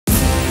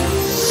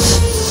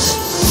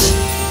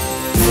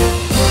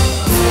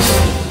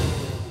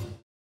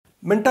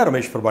Mentor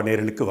Ramesh Prabha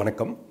நேயர்களுக்கு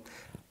வணக்கம்.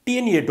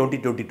 TNEA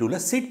 2022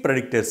 Seat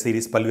Predictor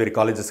series பல்வேறு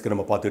காலேஜஸ்க்கு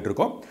நம்ம பார்த்துட்டு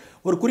இருக்கோம்.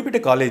 ஒரு குறிப்பிட்ட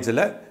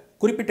காலேஜில்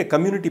குறிப்பிட்ட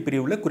கம்யூனிட்டி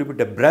பிரிவில்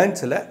குறிப்பிட்ட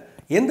பிரான்ச்சில்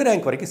எந்த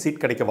ரேங்க் வரைக்கும்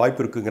சீட் கிடைக்க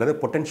வாய்ப்பு இருக்குங்கிறத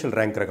பொட்டன்ஷியல்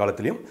ரேங்க்கிற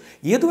காலத்திலையும்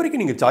எது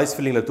வரைக்கும் நீங்கள் சாய்ஸ்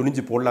ஃபில்லிங்கில்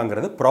துணிஞ்சு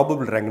போடலாங்கிறத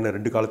ப்ராபபிள் ரேங்க்னு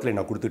ரெண்டு காலத்தில்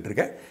நான்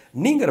கொடுத்துட்ருக்கேன்.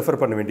 நீங்கள்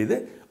ரெஃபர் பண்ண வேண்டியது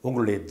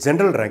உங்களுடைய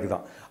ஜென்ரல் ரேங்க்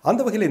தான்.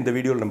 அந்த வகையில் இந்த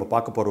வீடியோவில் நம்ம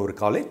பார்க்க போகிற ஒரு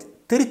காலேஜ்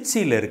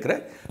திருச்சியில் இருக்கிற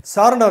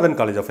சாரநாதன்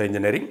காலேஜ் ஆஃப்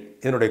இன்ஜினியரிங்.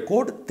 இதனுடைய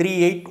கோட்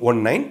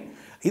 3819.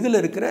 இதில்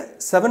இருக்கிற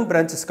 7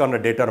 பிரான்ச்சஸ்க்கான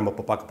டேட்டா நம்ம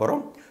இப்போ பார்க்க போகிறோம்.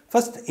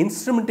 First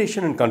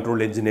instrumentation and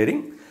control engineering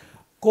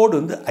கோடு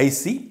வந்து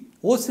ஐசி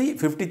OC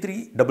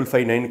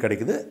 53559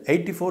 கிடைக்குது.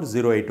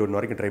 84081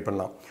 வரைக்கும் ட்ரை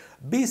பண்ணலாம்.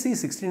 BC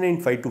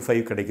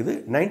 69525 கிடைக்குது.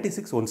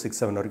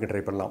 96167 வரைக்கும்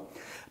ட்ரை பண்ணலாம்.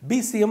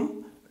 BCM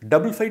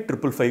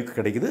 55555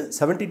 கிடைக்குது.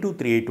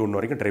 72381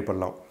 வரைக்கும் ட்ரை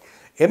பண்ணலாம்.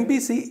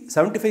 MBC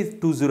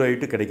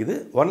 75208 கிடைக்குது.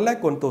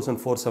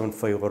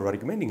 1,01,475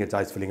 வரைக்குமே நீங்கள்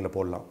சாய்ஸ் ஃபில்லிங்கில்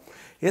போடலாம்.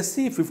 SC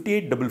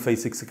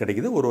 58556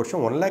 கிடைக்குது. ஒரு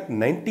வருஷம்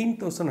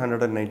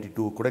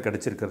 1,19,192 கூட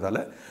கிடைச்சிருக்கிறதால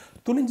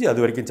துணிஞ்சு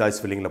அது வரைக்கும்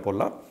சாய்ஸ் ஃபில்லிங்கில்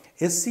போடலாம்.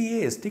 SCA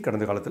ST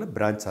கடந்த காலத்தில்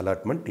பிரான்ச்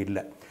அலாட்மெண்ட்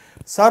இல்லை.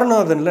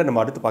 சாரநாதனில்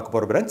நம்ம அடுத்து பார்க்க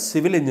போகிற branch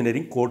civil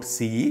engineering code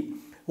CE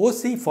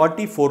OC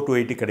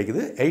 44280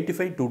 கிடைக்குது.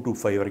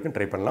 85225 வரைக்கும்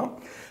ட்ரை பண்ணலாம்.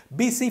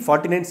 BC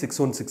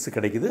 49616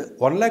 கிடைக்குது.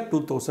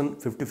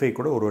 1,02,055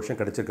 கூட ஒரு வருஷம்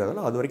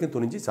கிடைச்சிருக்கிறதால அது வரைக்கும்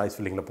துணிஞ்சு சாய்ஸ்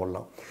ஃபில்லிங்கில்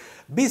போடலாம்.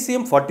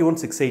 BCM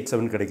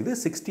 41687 கிடைக்குது.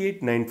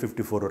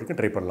 68954 வரைக்கும்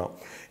ட்ரை பண்ணலாம்.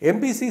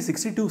 MBC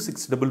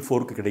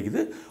 62644 கிடைக்குது.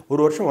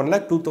 ஒரு வருஷம்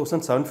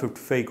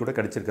 1,02,755 கூட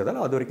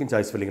கிடைச்சிருக்கிறதால அது வரைக்கும்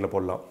சாய்ஸ் ஃபில்லிங்கில்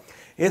போடலாம்.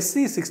 SC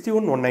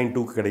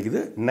 61192 கிடைக்குது.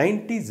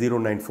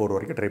 90094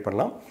 வரைக்கும் ட்ரை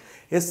பண்ணலாம்.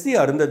 SC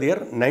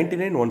அருந்ததியர்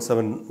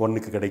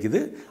 99171 கிடைக்குது.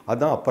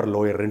 அதுதான் அப்பர்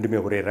லோயர் ரெண்டுமே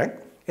ஒரே ரேங்க்.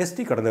 ST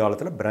கடந்த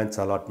காலத்தில் பிரான்ச்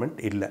அலாட்மெண்ட்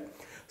இல்லை.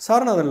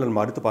 சாரநாதனில்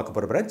நம்ம அடுத்து பார்க்க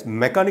போகிற branch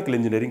mechanical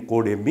engineering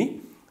code ME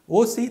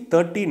OC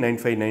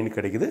 30959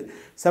 கிடைக்குது.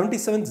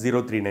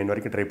 77039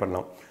 வரைக்கும் ட்ரை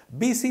பண்ணலாம்.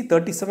 BC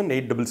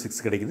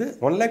 37866 கிடைக்குது.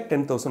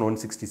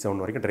 1,10,167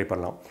 வரைக்கும் ட்ரை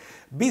பண்ணலாம்.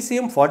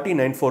 BCM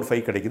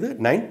 40945 கிடைக்குது.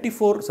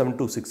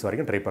 94726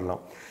 வரைக்கும் ட்ரை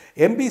பண்ணலாம்.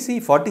 MBC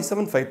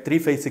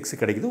 47356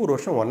 கிடைக்குது. ஒரு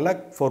வருஷம்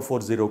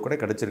 1,0440 கூட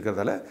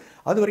கிடைச்சிருக்கிறதால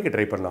அது வரைக்கும்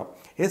ட்ரை பண்ணலாம்.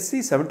 SC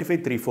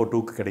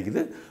 75342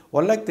 கிடைக்குது.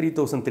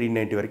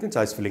 1,03,390 வரைக்கும்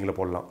சாய்ஸ் ஃபில்லிங்கில்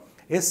போடலாம்.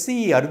 SC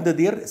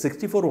அருந்ததியர்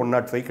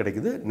 64105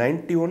 கிடைக்குது.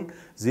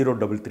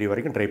 91,033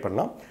 வரைக்கும் ட்ரை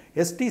பண்ணலாம்.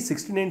 ST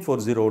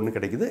 69401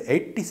 கிடைக்குது.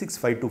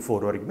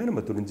 86,524 வரைக்குமே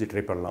நம்ம துணிஞ்சு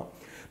ட்ரை பண்ணலாம்.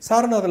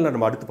 சாரநாதனில்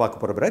நம்ம அடுத்து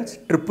பார்க்க போகிற branch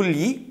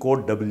EEE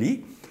code EE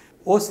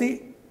OC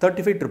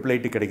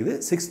 35888 கிடைக்குது.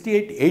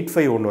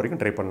 68,851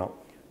 வரைக்கும் ட்ரை பண்ணலாம்.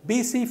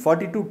 BC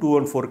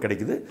 42214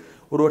 கிடைக்குது.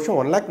 ஒரு வருஷம்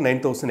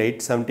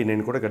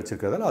 1,09,879 கூட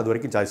கிடைச்சிருக்கிறதால அது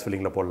வரைக்கும் சாய்ஸ்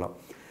ஃபில்லிங்கில் போடலாம்.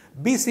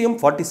 BCM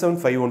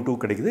 47512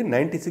 கிடைக்குது.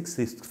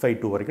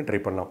 96,652 வரைக்கும்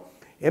ட்ரை பண்ணலாம்.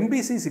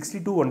 MBC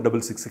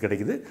 62166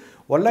 கிடைக்குது.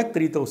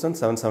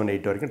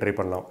 1,03,778 வரைக்கும் ட்ரை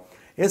பண்ணலாம்.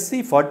 SC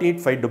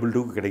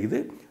 48522 கிடைக்குது.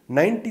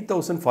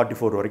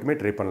 90,044 வரைக்குமே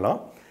ட்ரை பண்ணலாம்.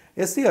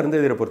 SC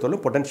அருந்ததியரை பொறுத்தவரை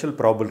பொட்டன்ஷியல்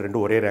ப்ராபபிள் ரெண்டு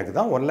ஒரே ரேங்க்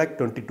தான்.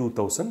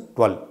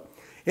 1,22,012.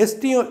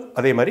 STயும்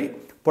அதே மாதிரி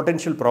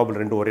பொட்டன்ஷியல் ப்ராபபிள்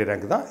ரெண்டு ஒரே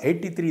ரேங்க் தான்.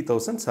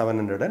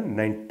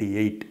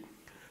 83,798.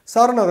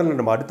 சாரநாதனில்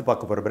நம்ம அடுத்து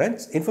பார்க்க போகிற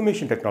branch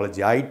information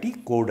technology IT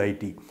code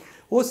IT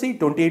OC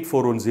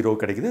 28410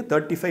 கிடைக்குது.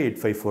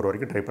 35,854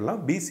 வரைக்கும் ட்ரை பண்ணலாம்.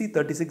 BC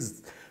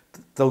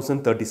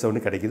 36,037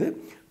 கிடைக்குது.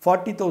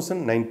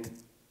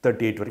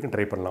 40,938 வரைக்கும்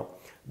ட்ரை பண்ணலாம்.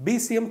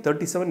 BCM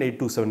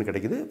 37,827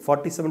 கிடைக்குது.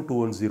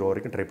 47,210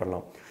 வரைக்கும் ட்ரை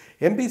பண்ணலாம்.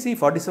 MBC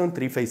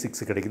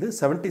 47,356 கிடைக்குது.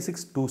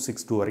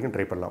 76,262 வரைக்கும்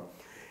ட்ரை பண்ணலாம்.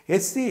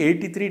 SC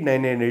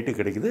 83,998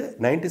 கிடைக்குது.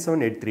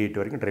 97,838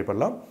 வரைக்கும் ட்ரை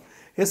பண்ணலாம்.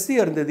 SC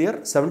அருந்ததியர்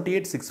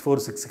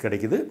 78,646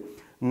 கிடைக்குது.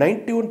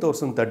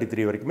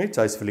 91,033 வரைக்குமே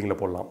சாய்ஸ்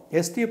ஃபில்லிங்கில் போடலாம்.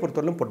 STயை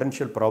பொறுத்தவரைக்கும்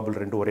பொட்டன்ஷியல் ப்ராபபிள்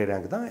ரெண்டு ஒரே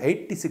ரேங்க் தான்.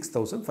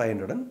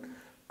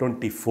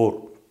 86,524.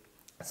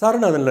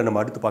 சாரநாதனில்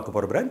நம்ம அடுத்து பார்க்க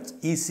போகிற branch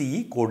ECE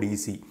code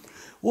EC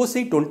OC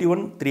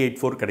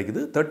 21,384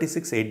 கிடைக்குது.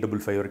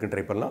 36,855 வரைக்கும்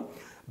ட்ரை பண்ணலாம்.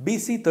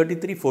 BC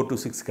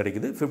 33,426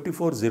 கிடைக்குது.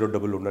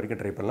 54,011 வரைக்கும்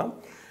ட்ரை பண்ணலாம்.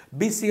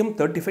 BCM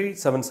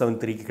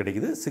 35,773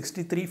 கிடைக்குது.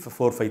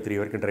 63,453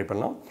 வரைக்கும் ட்ரை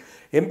பண்ணலாம்.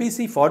 MBC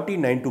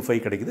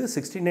 40,925 கிடைக்குது.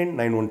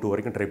 69,912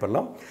 வரைக்கும் ட்ரை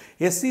பண்ணலாம்.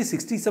 SC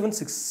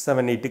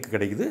 67,678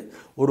 கிடைக்குது.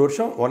 ஒரு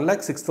வருஷம்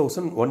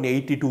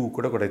 1,06,182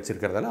 கூட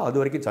கிடைச்சிருக்கிறதால அது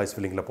வரைக்கும் சாய்ஸ்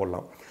ஃபில்லிங்கில்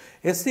போடலாம்.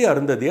 SC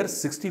அருந்ததியர்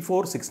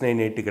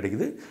 64,698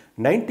 கிடைக்குது.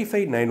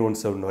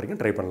 95,917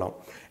 வரைக்கும் ட்ரை பண்ணலாம்.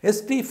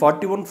 ST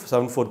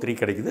 41,743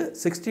 கிடைக்குது.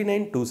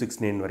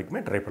 69,269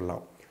 வரைக்குமே ட்ரை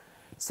பண்ணலாம்.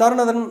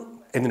 சாரநாதன்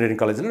இன்ஜினியரிங்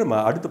காலேஜில் நம்ம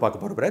அடுத்து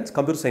பார்க்க போகிற branch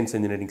computer science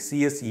engineering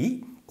CSE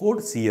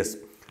code CS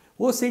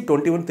OC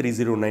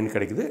 21,309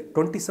 கிடைக்குது.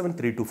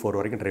 27,324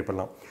 வரைக்கும் ட்ரை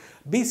பண்ணலாம்.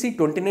 BC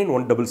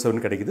 29,177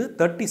 கிடைக்குது.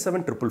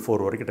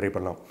 37,444 வரைக்கும் ட்ரை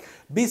பண்ணலாம்.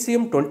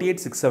 BCM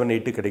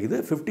 28,678 கிடைக்குது.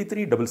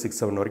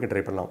 53,667 வரைக்கும்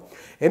ட்ரை பண்ணலாம்.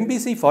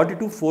 MBC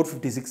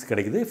 42,456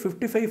 கிடைக்குது.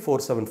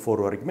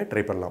 55,474 வரைக்குமே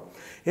ட்ரை பண்ணலாம்.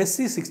 SC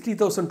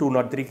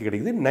 60,203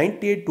 கிடைக்குது.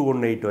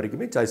 98,218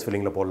 வரைக்குமே சாய்ஸ்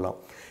ஃபில்லிங்கில் போடலாம்.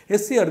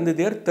 SC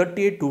அருந்ததியர்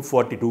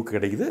 38,242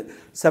 கிடைக்குது.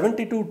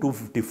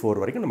 72,254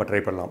 வரைக்கும் நம்ம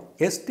ட்ரை பண்ணலாம்.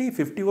 ST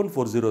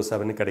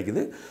 51,407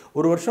 கிடைக்குது.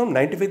 ஒரு வருஷம்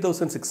 95,607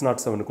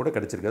 கூட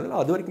கிடைச்சிருக்கிறது.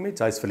 அது வரைக்குமே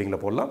சாய்ஸ்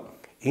ஃபில்லிங்கில் போடலாம்.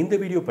 இந்த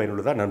வீடியோ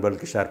பயனுள்ளதாக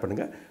நண்பர்களுக்கு ஷேர்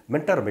பண்ணுங்கள்.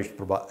 மென்டார் ரமேஷ்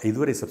பிரபா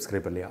இதுவரை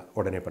சப்ஸ்கிரைப் இல்லையா,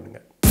 உடனே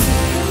பண்ணுங்கள்.